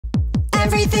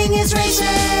Everything is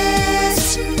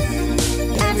racist.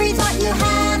 Every thought you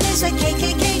have is a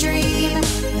KKK dream.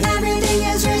 Everything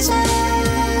is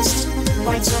racist.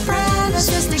 White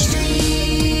supremacist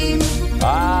extreme.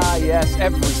 Ah, yes,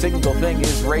 every single thing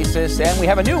is racist. And we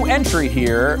have a new entry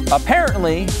here.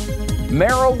 Apparently,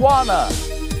 marijuana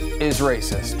is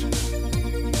racist.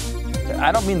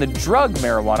 I don't mean the drug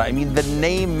marijuana, I mean the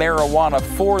name marijuana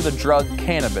for the drug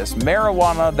cannabis.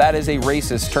 Marijuana, that is a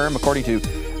racist term, according to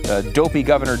dopey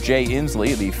Governor Jay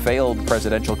Inslee, the failed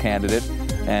presidential candidate,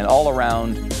 and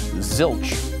all-around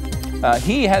zilch.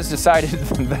 He has decided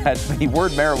that the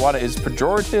word marijuana is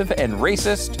pejorative and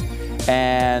racist,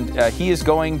 and he is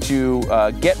going to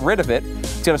get rid of it.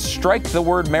 He's going to strike the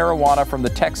word marijuana from the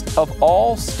text of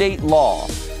all state law,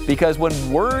 because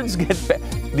when words get...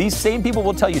 These same people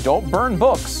will tell you, don't burn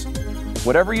books.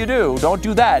 Whatever you do, don't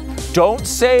do that. Don't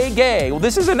say gay. Well,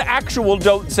 this is an actual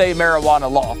don't say marijuana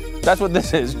law. That's what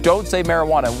this is. Don't say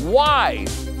marijuana. Why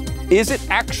is it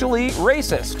actually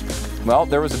racist? Well,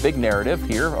 there was a big narrative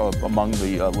here among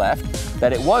the left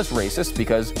that it was racist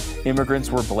because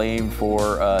immigrants were blamed for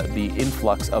the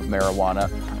influx of marijuana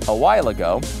a while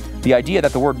ago. The idea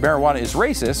that the word marijuana is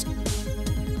racist,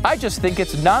 I just think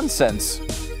it's nonsense.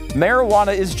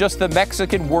 Marijuana is just the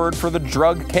Mexican word for the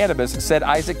drug cannabis, said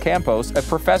Isaac Campos, a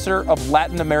professor of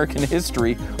Latin American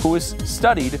history who has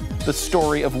studied the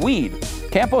story of weed.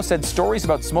 Campos said stories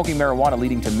about smoking marijuana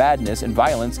leading to madness and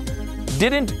violence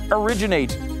didn't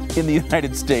originate in the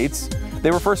United States.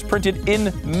 They were first printed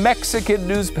in Mexican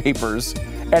newspapers,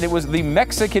 and it was the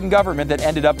Mexican government that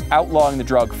ended up outlawing the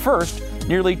drug first,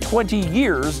 nearly 20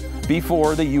 years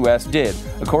before the U.S. did.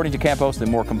 According to Campos, the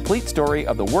more complete story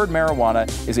of the word marijuana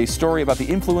is a story about the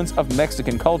influence of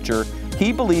Mexican culture.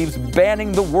 He believes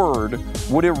banning the word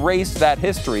would erase that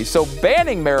history. So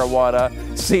banning marijuana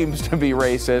seems to be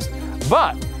racist,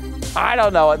 but I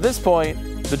don't know. At this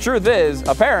point, the truth is,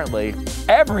 apparently,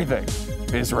 everything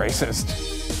is racist.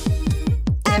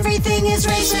 Everything is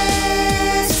racist.